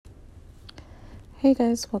Hey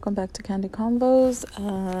guys, welcome back to Candy Convos.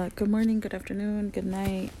 Good morning, good afternoon, good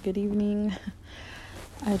night, good evening.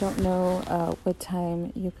 I don't know what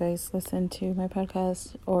time you guys listen to my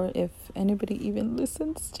podcast or if anybody even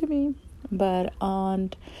listens to me. But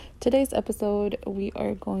on today's episode, we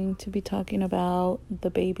are going to be talking about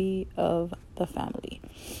the baby of the family.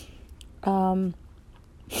 I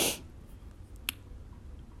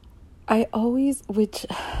always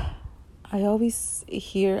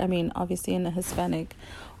hear, obviously in a Hispanic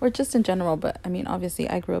or just in general, but obviously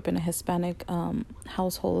I grew up in a Hispanic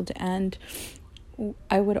household, and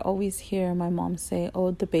I would always hear my mom say,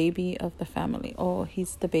 "Oh, the baby of the family. Oh,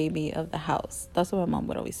 he's the baby of the house." That's what my mom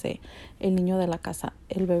would always say. El niño de la casa,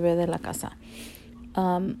 el bebé de la casa.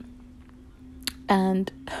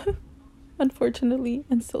 And unfortunately,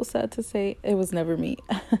 and so sad to say, it was never me.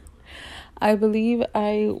 I believe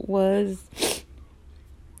I was...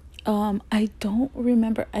 I don't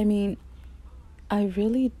remember. I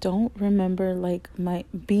really don't remember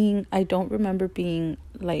I don't remember being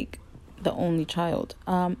like the only child.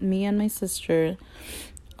 Me and my sister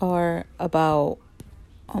are about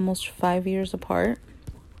almost 5 years apart.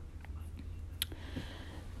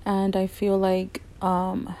 And I feel like,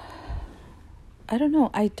 I don't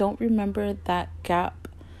know. I don't remember that gap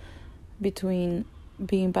between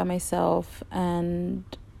being by myself and,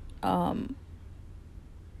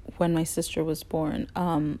 when my sister was born.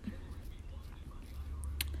 I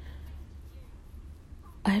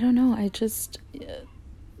don't know.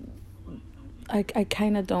 I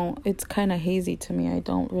kind of don't. It's kind of hazy to me. I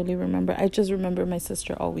don't really remember. I just remember my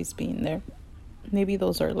sister always being there. Maybe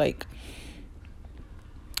those are like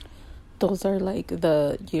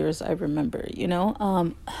the years I remember,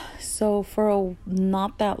 So for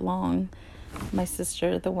not that long, my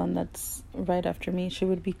sister, the one that's right after me, she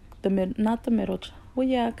would be not the middle,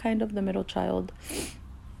 kind of the middle child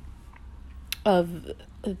of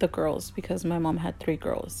the girls, because my mom had 3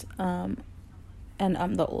 girls, and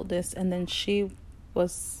I'm the oldest. And then she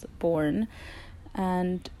was born,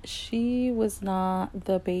 and she was not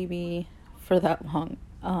the baby for that long.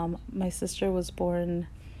 My sister was born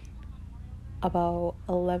about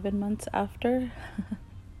 11 months after.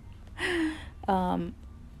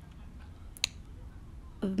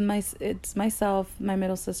 It's myself, my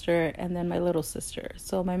middle sister, and then my little sister.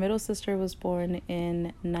 So my middle sister was born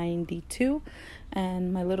in 92,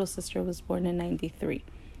 and my little sister was born in 93.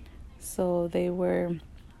 So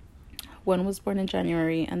one was born in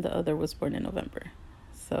January and the other was born in November.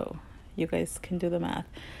 So you guys can do the math.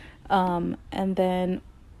 And then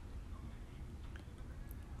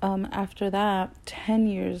after that, 10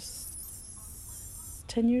 years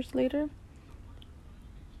later,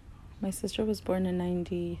 my sister was born in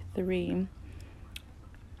 93.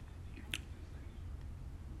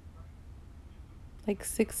 Like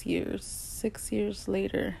 6 years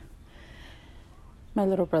later, my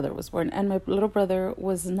little brother was born. And my little brother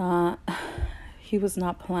was not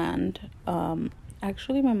planned.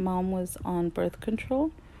 Actually, my mom was on birth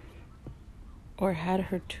control, or had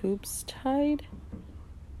her tubes tied,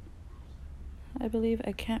 I believe.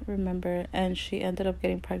 I can't remember. And she ended up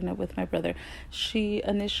getting pregnant with my brother. She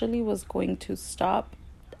initially was going to stop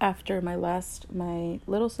after my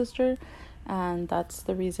little sister, and that's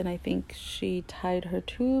the reason I think she tied her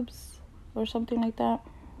tubes or something like that.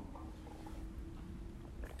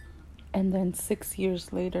 And then 6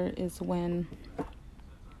 years later is when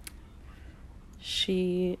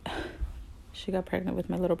she got pregnant with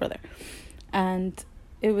my little brother. And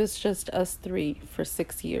it was just us 3 for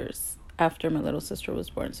 6 years after my little sister was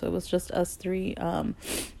born. So it was just us 3.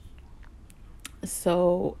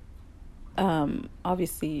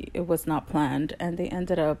 Obviously it was not planned, and they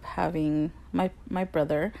ended up having my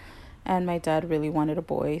brother, and my dad really wanted a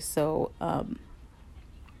boy. So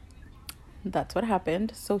that's what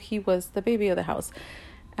happened. So he was the baby of the house.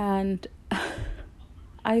 And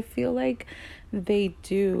I feel like they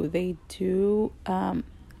do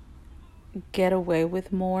get away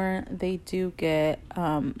with more. They do get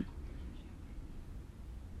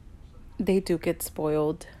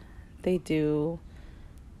spoiled. They do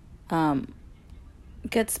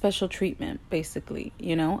get special treatment, basically,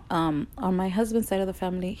 on my husband's side of the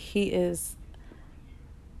family, he is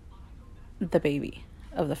the baby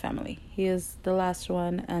of the family. He is the last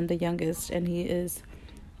one and the youngest, and he is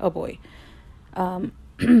a boy, a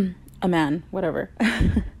man, whatever.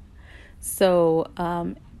 So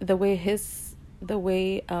the way his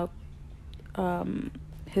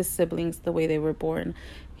siblings, the way they were born,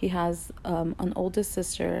 he has an oldest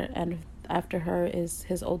sister, and after her is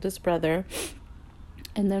his oldest brother,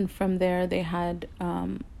 and then from there they had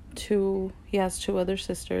he has 2 other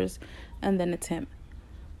sisters, and then it's him.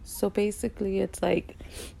 So basically, it's like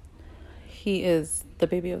he is the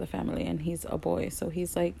baby of the family and he's a boy. So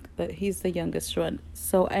he's like he's the youngest one.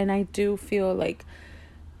 So, and I do feel like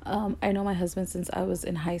I know my husband since I was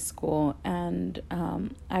in high school, and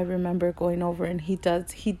I remember going over, and he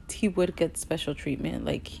would get special treatment.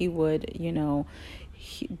 Like he would,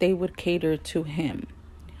 they would cater to him,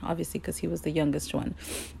 obviously because he was the youngest one,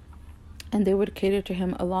 and they would cater to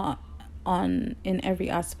him a lot in every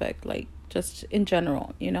aspect, like just in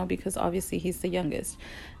general, because obviously he's the youngest.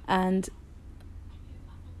 And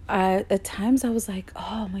at times I was like,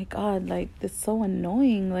 oh my God, like it's so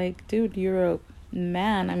annoying. Like, dude, you're a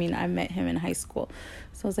man. I mean, I met him in high school,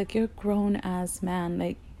 so I was like, you're a grown ass man.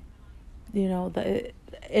 Like,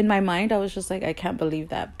 in my mind I was just like, I can't believe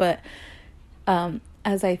that. But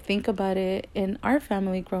as I think about it, in our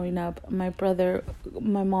family growing up, my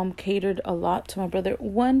mom catered a lot to my brother.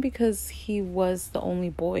 One, because he was the only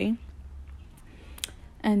boy,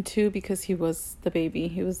 and two, because he was the baby.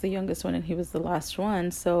 He was the youngest one and he was the last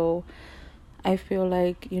one. So I feel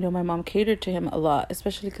like, my mom catered to him a lot,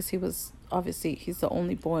 especially because he's the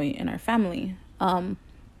only boy in our family.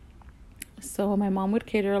 So my mom would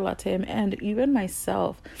cater a lot to him. And even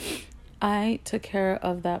myself, I took care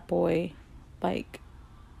of that boy, like,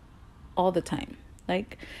 all the time.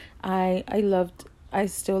 Like, I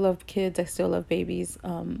still love kids. I still love babies.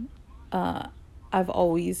 I've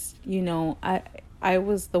always, I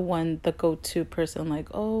was the go-to person, like,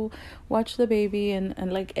 oh, watch the baby.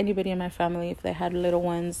 And like anybody in my family, if they had little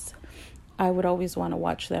ones, I would always want to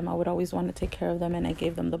watch them. I would always want to take care of them. And I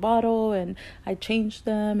gave them the bottle, and I changed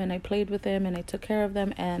them, and I played with them, and I took care of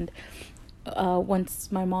them. And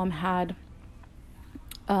once my mom had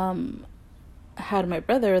my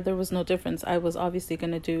brother, there was no difference. I was obviously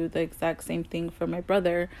going to do the exact same thing for my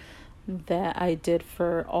brother that I did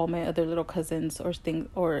for all my other little cousins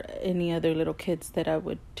or any other little kids that I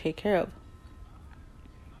would take care of.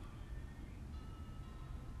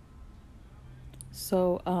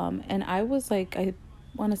 So, and I was like, I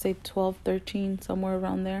want to say 12, 13, somewhere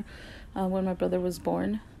around there, when my brother was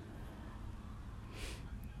born.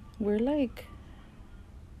 We're like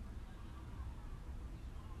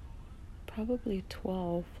probably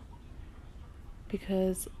 12,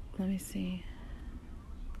 because let me see.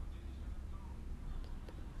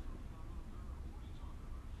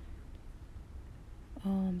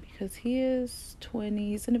 Because he is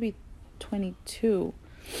 20, he's going to be 22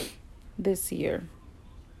 this year.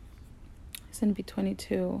 He's going to be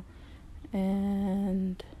 22.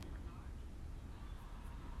 And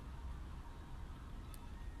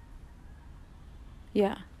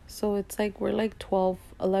yeah, so it's like we're like 12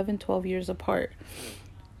 years apart.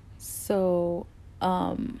 So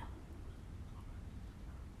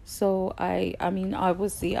I mean,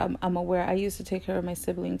 obviously, I'm aware. I used to take care of my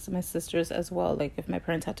siblings, my sisters as well. Like, if my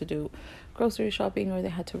parents had to do grocery shopping or they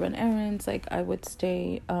had to run errands, like, I would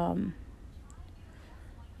stay at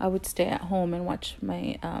home and watch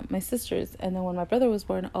my sisters. And then when my brother was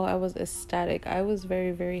born, I was ecstatic. I was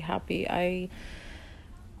very, very happy. I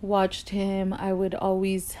watched him. I would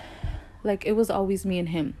always, like, it was always me and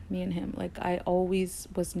him. Like, I always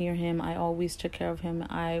was near him. I always took care of him.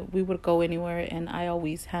 We would go anywhere and I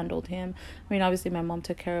always handled him. I mean, obviously my mom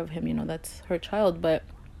took care of him, that's her child, but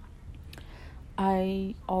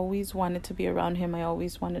I always wanted to be around him. I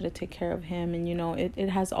always wanted to take care of him. And, it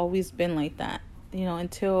has always been like that,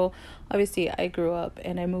 until obviously I grew up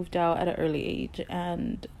and I moved out at an early age.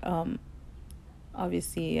 And,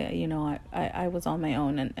 obviously, I was on my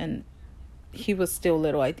own, and he was still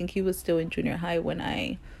little. I think he was still in junior high when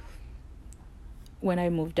I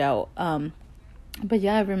moved out. But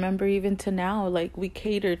yeah, I remember even to now, like, we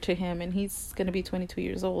cater to him, and he's going to be 22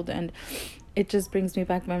 years old. And it just brings me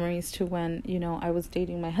back memories to when, I was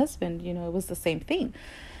dating my husband. It was the same thing.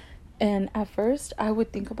 And at first I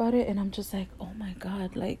would think about it and I'm just like, oh my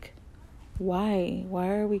God, like, why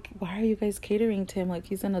are you guys catering to him? Like,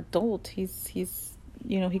 he's an adult. He's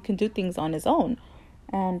he can do things on his own.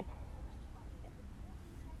 And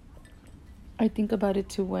I think about it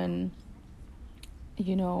too when,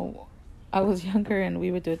 I was younger and we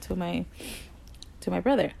would do it to my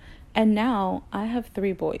brother. And now I have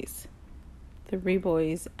three boys,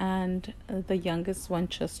 and the youngest one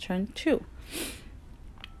just turned 2.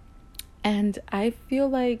 And I feel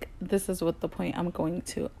like this is what the point I'm going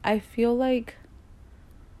to. I feel like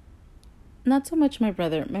not so much my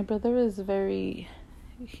brother. My brother is very,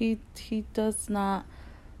 he does not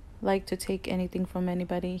like to take anything from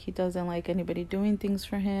anybody. He doesn't like anybody doing things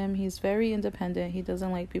for him. He's very independent. He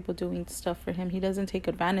doesn't like people doing stuff for him. He doesn't take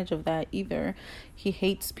advantage of that either. He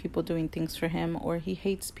hates people doing things for him, or he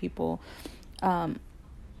hates people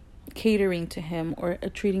catering to him or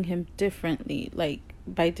treating him differently. Like,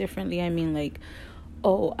 by differently, I mean like,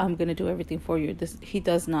 oh, I'm gonna do everything for you. He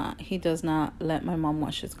does not let my mom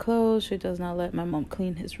wash his clothes. He does not let my mom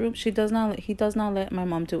clean his room. He does not let my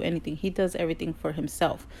mom do anything. He does everything for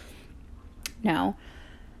himself. Now,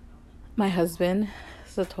 my husband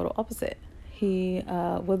is the total opposite. He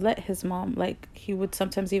would let his mom, like, he would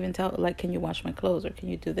sometimes even tell, like, can you wash my clothes, or can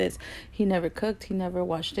you do this? He never cooked. He never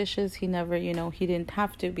washed dishes. He never, he didn't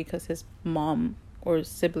have to, because his mom or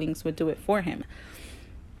siblings would do it for him.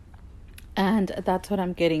 And that's what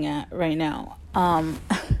I'm getting at right now.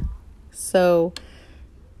 So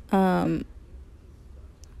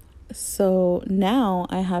now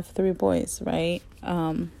I have 3 boys, right?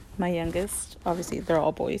 My youngest, obviously they're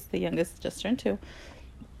all boys. The youngest just turned 2.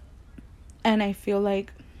 And I feel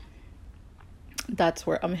like that's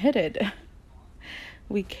where I'm headed.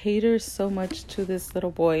 We cater so much to this little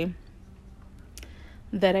boy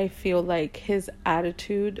that I feel like his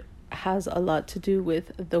attitude has a lot to do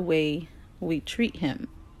with the way we treat him,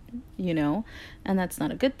 and that's not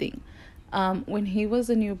a good thing. When he was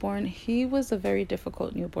a newborn, he was a very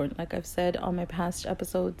difficult newborn. Like I've said on my past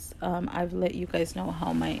episodes, I've let you guys know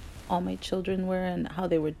how all my children were and how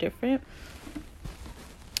they were different.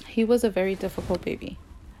 He was a very difficult baby.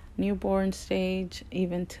 Newborn stage,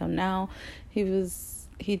 even till now,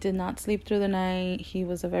 he did not sleep through the night. He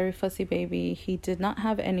was a very fussy baby. He did not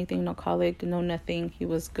have anything, no colic, no nothing. He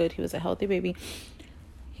was good. He was a healthy baby.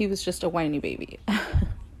 He was just a whiny baby.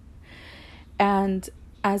 And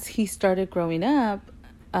as he started growing up,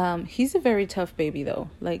 he's a very tough baby though.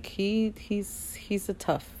 Like he's a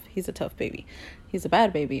tough baby. He's a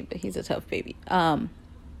bad baby, but he's a tough baby.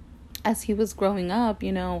 As he was growing up,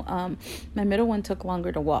 my middle one took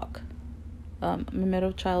longer to walk. My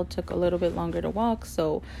middle child took a little bit longer to walk.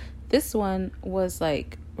 So this one was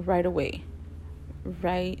like right away,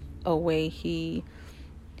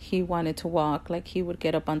 he wanted to walk. Like he would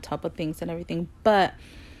get up on top of things and everything. But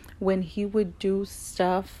when he would do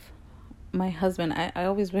stuff, my husband, I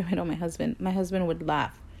always blame it on my husband. My husband would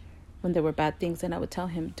laugh when there were bad things, and I would tell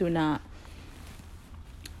him, do not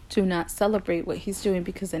celebrate what he's doing,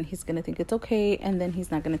 because then he's going to think it's okay, and then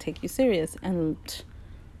he's not going to take you serious. And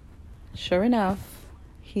sure enough,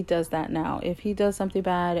 he does that now. If he does something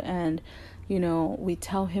bad and we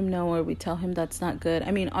tell him no, or we tell him that's not good.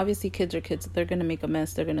 I mean, obviously kids are kids. They're going to make a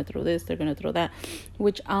mess. They're going to throw this. They're going to throw that,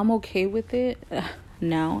 which I'm okay with it.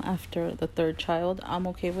 Now, after the 3rd child, I'm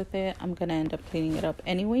okay with it. I'm going to end up cleaning it up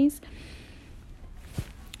anyways.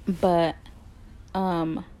 But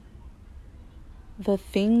the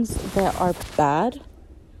things that are bad,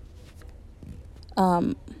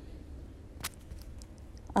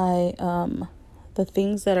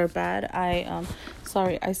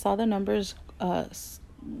 sorry, I saw the numbers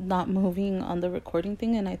not moving on the recording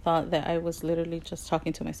thing, and I thought that I was literally just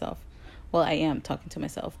talking to myself. Well, I am talking to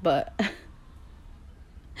myself, but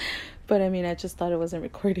I mean, I just thought it wasn't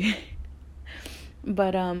recording.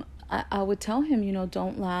 But I would tell him,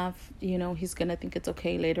 don't laugh. He's gonna think it's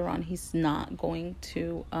okay later on. He's not going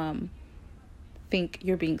to think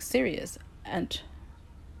you're being serious. And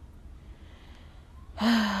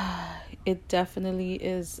it definitely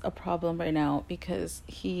is a problem right now, because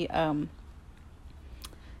he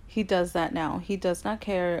does that now. He does not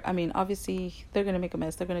care. I mean, obviously they're gonna make a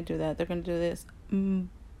mess. They're gonna do that. They're gonna do this.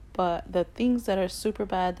 But the things that are super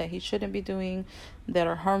bad, that he shouldn't be doing, that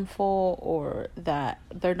are harmful, or that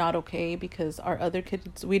they're not okay, because our other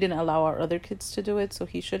kids, we didn't allow our other kids to do it, so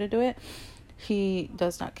he shouldn't do it. He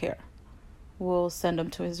does not care. We'll send him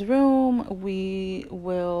to his room. We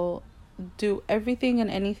will do everything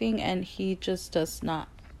and anything, and he just does not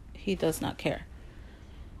care.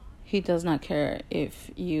 He does not care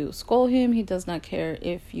if you scold him. He does not care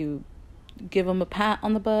if you give him a pat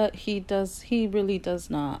on the butt. He really does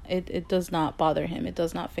not. It does not bother him. It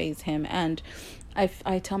does not faze him. And I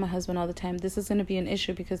tell my husband all the time, this is going to be an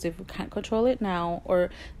issue, because if we can't control it now, or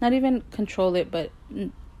not even control it, but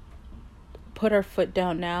put our foot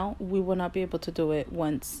down now, we will not be able to do it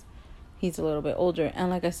once he's a little bit older. And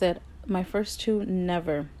like I said, my first 2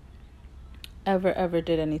 never, ever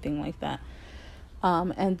did anything like that.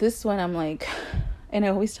 And this one, I'm like, and I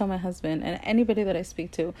always tell my husband and anybody that I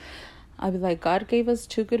speak to, I'll be like, God gave us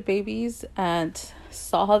 2 good babies and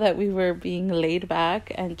saw that we were being laid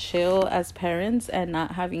back and chill as parents and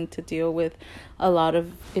not having to deal with a lot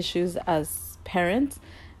of issues as parents.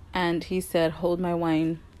 And he said, hold my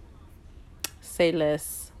wine, say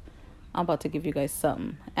less. I'm about to give you guys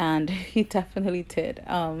some. And he definitely did.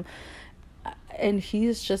 And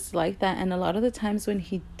he's just like that. And a lot of the times when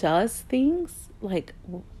he does things, like,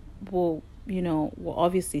 will will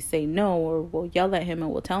obviously say no, or will yell at him,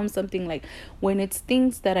 and will tell him something. Like, when it's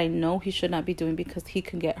things that I know he should not be doing because he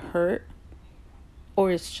can get hurt,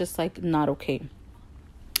 or it's just like not okay,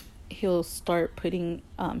 he'll start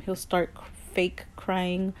fake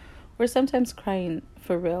crying, or sometimes crying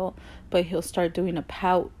for real, but he'll start doing a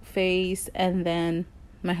pout face, and then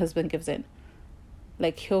my husband gives in.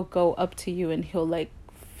 Like, he'll go up to you and he'll like,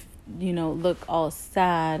 look all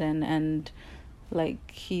sad and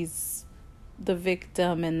like he's the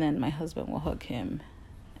victim, and then my husband will hug him,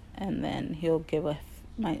 and then he'll give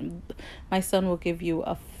my son will give you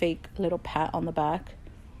a fake little pat on the back,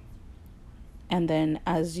 and then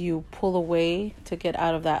as you pull away to get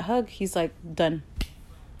out of that hug, he's like done,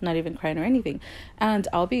 not even crying or anything. And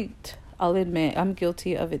I'll admit, I'm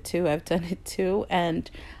guilty of it too. I've done it too, and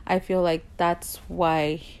I feel like that's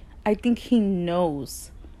why I think he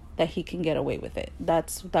knows that he can get away with it.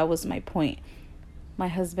 That was my point. My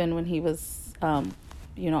husband, when he was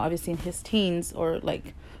obviously in his teens or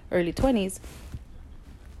like early 20s,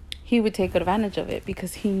 he would take advantage of it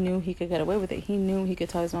because he knew he could get away with it. He knew he could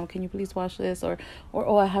tell his mom, "Can you please wash this?" or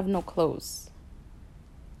 "Oh, I have no clothes."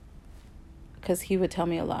 Because he would tell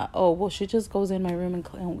me a lot, "Oh, well, she just goes in my room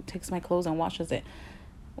and takes my clothes and washes it."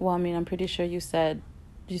 Well, I mean, I'm pretty sure you said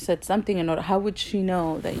something in order. How would she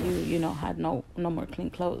know that you had no more clean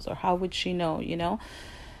clothes? Or how would she know,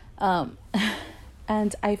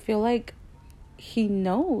 and I feel like he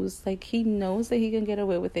knows that he can get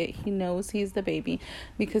away with it. He knows he's the baby,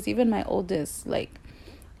 because even my oldest, like,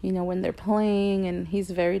 when they're playing, and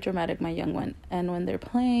he's very dramatic, my young one, and when they're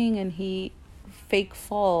playing and he fake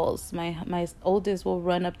falls, my oldest will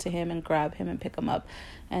run up to him and grab him and pick him up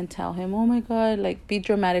and tell him, "Oh my God," like be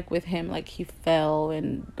dramatic with him, like he fell,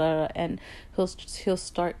 and he'll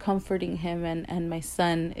start comforting him, and my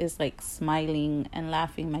son is like smiling and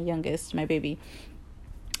laughing, my youngest, my baby,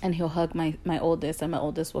 and he'll hug my oldest, and my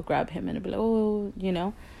oldest will grab him and be like, "Oh,"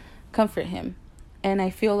 comfort him. And I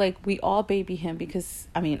feel like we all baby him, because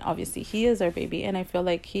I mean, obviously he is our baby, and I feel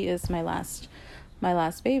like he is my last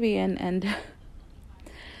baby, and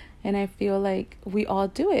and I feel like we all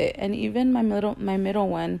do it. And even my middle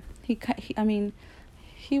one,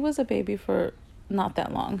 he was a baby for not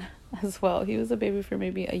that long as well. He was a baby for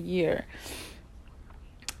maybe a year,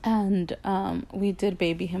 and we did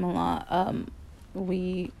baby him a lot.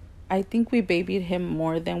 I think we babied him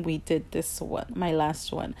more than we did this one, my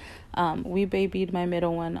last one. We babied my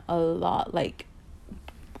middle one a lot. Like,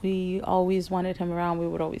 we always wanted him around. We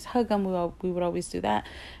would always hug him. We would always do that.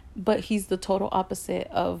 But he's the total opposite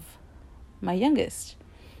of my youngest.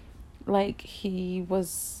 Like, he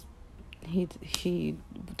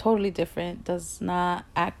totally different, does not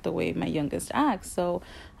act the way my youngest acts. So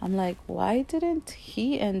I'm like, why didn't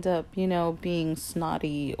he end up, being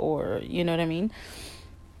snotty, or, you know what I mean?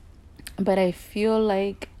 But I feel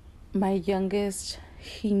like my youngest,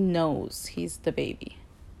 he knows he's the baby.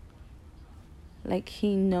 Like,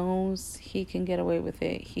 he knows he can get away with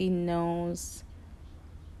it. He knows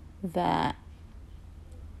that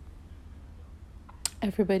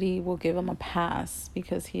everybody will give him a pass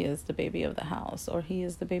because he is the baby of the house, or he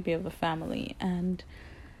is the baby of the family. And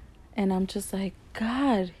I'm just like,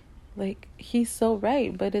 God, like, he's so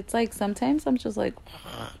right. But it's like, sometimes I'm just like,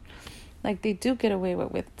 like, they do get away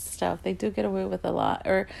with stuff. They do get away with a lot.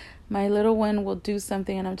 Or my little one will do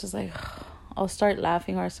something, and I'm just like, I'll start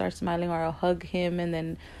laughing, or I'll start smiling, or I'll hug him, and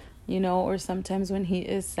then, or sometimes when he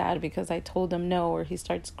is sad because I told him no, or he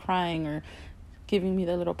starts crying or giving me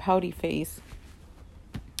the little pouty face,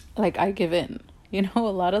 like, I give in. A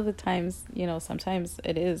lot of the times, sometimes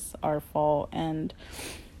it is our fault,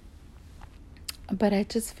 but I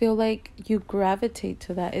just feel like you gravitate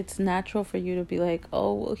to that. It's natural for you to be like,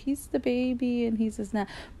 "Oh, well, he's the baby and he's this and that."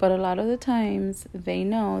 But a lot of the times they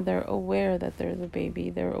know, they're aware that they're the baby.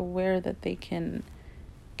 They're aware that they can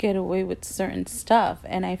get away with certain stuff.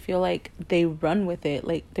 And I feel like they run with it,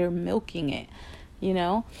 like they're milking it,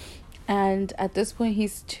 And at this point,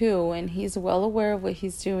 he's 2, and he's well aware of what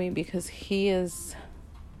he's doing, because he is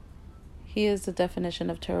the definition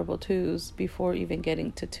of terrible twos before even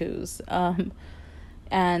getting to twos.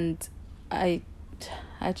 And I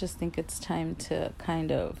just think it's time to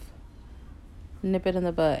kind of nip it in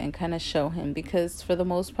the butt and kind of show him, because for the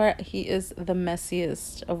most part, he is the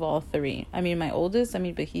messiest of all 3. I mean, my oldest,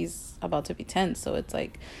 but he's about to be 10, so it's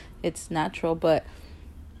like, it's natural, but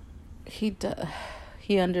he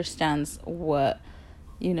understands what,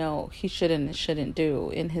 he shouldn't and shouldn't do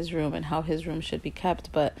in his room, and how his room should be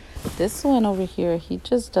kept. But this one over here, he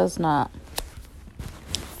just does not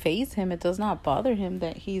faze him. It does not bother him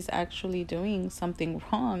that he's actually doing something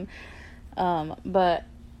wrong. But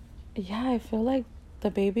yeah, I feel like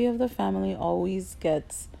the baby of the family always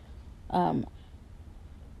gets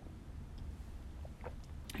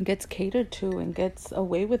catered to and gets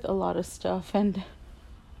away with a lot of stuff. And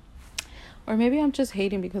or maybe I'm just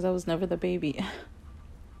hating because I was never the baby.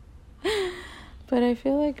 But I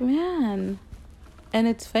feel like, man, and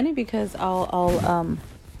it's funny because I'll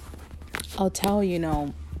tell,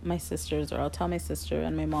 my sisters, or I'll tell my sister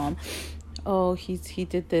and my mom, oh, he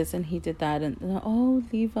did this and he did that, and oh,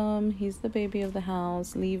 leave him, he's the baby of the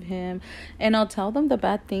house, leave him. And I'll tell them the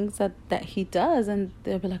bad things that he does, and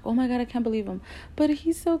they'll be like, oh my God, I can't believe him, but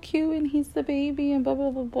he's so cute and he's the baby and blah blah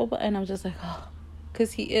blah blah blah. And I'm just like, oh,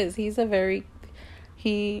 because he's a very,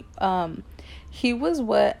 he was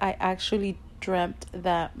what I actually dreamt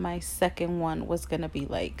that my second one was gonna be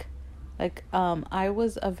like. I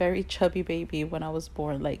was a very chubby baby when I was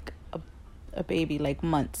born, like a baby, like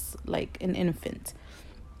months, like an infant.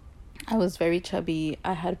 I was very chubby.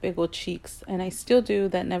 I had big old cheeks, and I still do.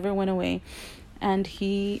 That never went away. And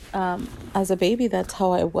he, as a baby, that's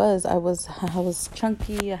how I was. I was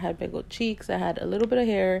chunky. I had big old cheeks. I had a little bit of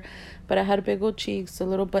hair, but I had big old cheeks, a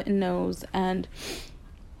little button nose, and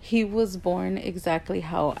he was born exactly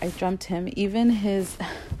how I dreamt him. Even his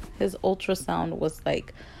ultrasound was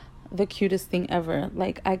like the cutest thing ever.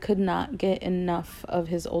 Like, I could not get enough of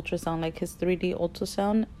his ultrasound, like his 3D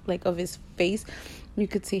ultrasound, like of his face. You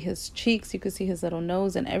could see his cheeks, you could see his little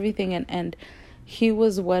nose and everything, and he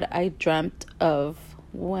was what I dreamt of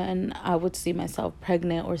when I would see myself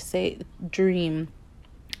pregnant, or dream,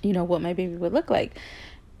 what my baby would look like.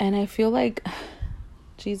 And I feel like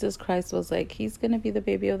Jesus Christ was like, he's gonna be the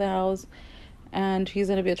baby of the house, and he's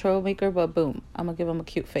gonna be a troublemaker, but boom, I'm gonna give him a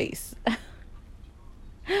cute face.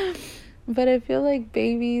 But I feel like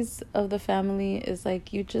babies of the family is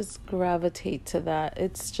like, you just gravitate to that.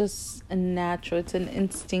 It's just a natural, it's an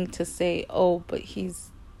instinct to say, oh, but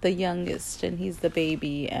he's the youngest and he's the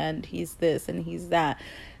baby and he's this and he's that.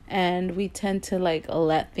 And we tend to like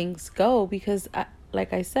let things go because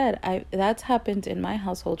like I said, that's happened in my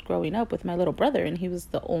household growing up with my little brother, and he was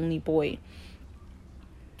the only boy.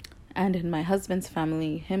 And in my husband's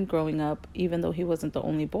family, him growing up, even though he wasn't the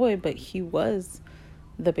only boy, but he was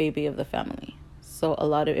the baby of the family. So a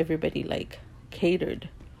lot of everybody like catered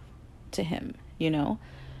to him, And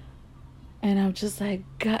I'm just like,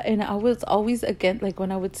 God. And I was always, again, like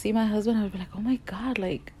when I would see my husband, I would be like, oh my God,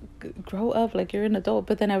 like grow up, like you're an adult.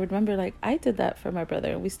 But then I would remember, like, I did that for my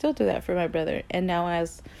brother, and we still do that for my brother. And now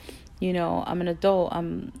as I'm an adult,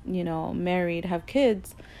 I'm married, have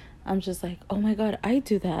kids, I'm just like, oh my God, I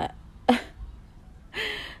do that.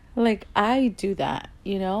 Like, I do that,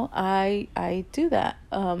 I do that.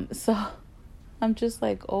 So I'm just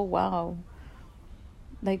like, oh, wow.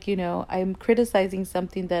 Like, I'm criticizing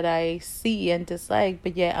something that I see and dislike,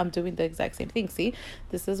 but yet I'm doing the exact same thing. See,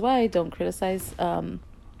 this is why I don't criticize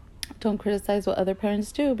what other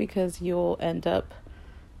parents do, because you'll end up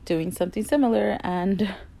doing something similar,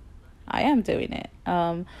 and I am doing it.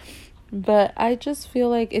 But I just feel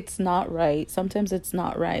like it's not right. Sometimes it's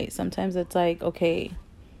not right. Sometimes it's like, okay,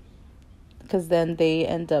 because then they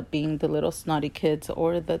end up being the little snotty kids,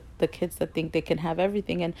 or the kids that think they can have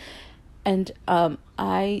everything. And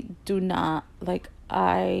I do not, like,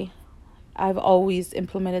 I've always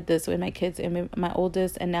implemented this with my kids, and my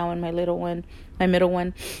oldest, and now in my middle one.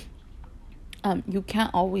 You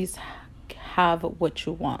can't always have what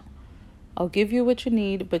you want. I'll give you what you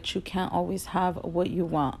need, but you can't always have what you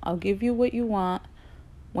want. I'll give you what you want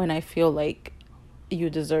when I feel like you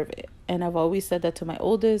deserve it. And I've always said that to my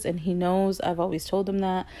oldest, and he knows. I've always told him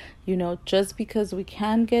that, just because we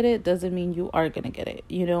can get it doesn't mean you are going to get it.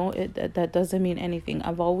 That doesn't mean anything.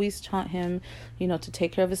 I've always taught him, to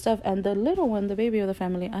take care of his stuff. And the little one, the baby of the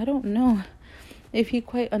family, I don't know if he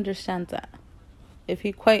quite understands that.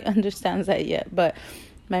 Yet. But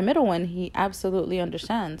my middle one, he absolutely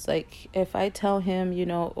understands. Like, if I tell him,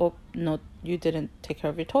 oh, no, you didn't take care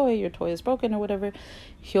of your toy is broken or whatever,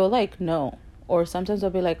 he'll like, no. Or sometimes I'll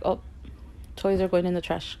be like, oh, toys are going in the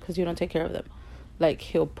trash because you don't take care of them. Like,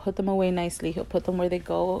 he'll put them away nicely. He'll put them where they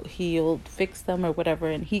go. He'll fix them or whatever.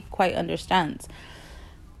 And he quite understands.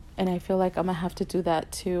 And I feel like I'm going to have to do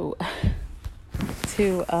that to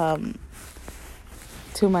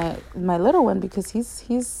my little one, because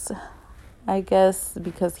he's, I guess,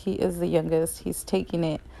 because he is the youngest, he's taking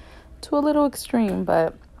it to a little extreme.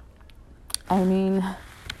 But I mean,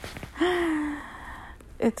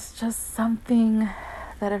 it's just something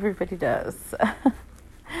that everybody does.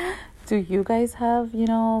 Do you guys have,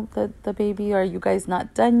 the baby? Are you guys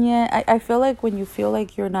not done yet? I feel like when you feel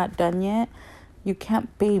like you're not done yet, you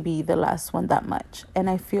can't baby the last one that much. And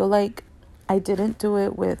I feel like I didn't do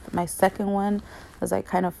it with my second one because I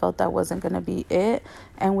kind of felt that wasn't going to be it.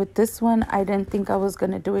 And with this one, I didn't think I was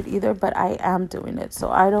going to do it either, but I am doing it.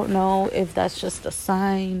 So I don't know if that's just a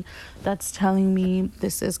sign that's telling me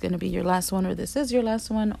this is going to be your last one, or this is your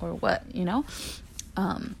last one, or what,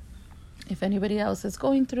 If anybody else is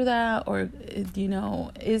going through that, or,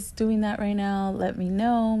 is doing that right now, let me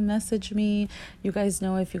know. Message me. You guys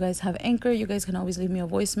know, if you guys have Anchor, you guys can always leave me a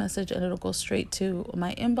voice message and it'll go straight to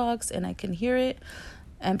my inbox and I can hear it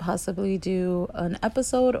and possibly do an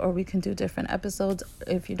episode, or we can do different episodes.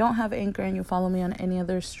 If you don't have Anchor and you follow me on any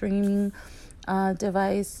other streaming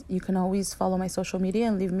device, you can always follow my social media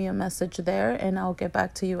and leave me a message there, and I'll get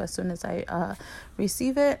back to you as soon as I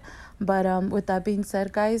receive it. But with that being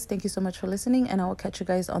said, guys, thank you so much for listening, and I will catch you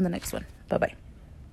guys on the next one. Bye-bye.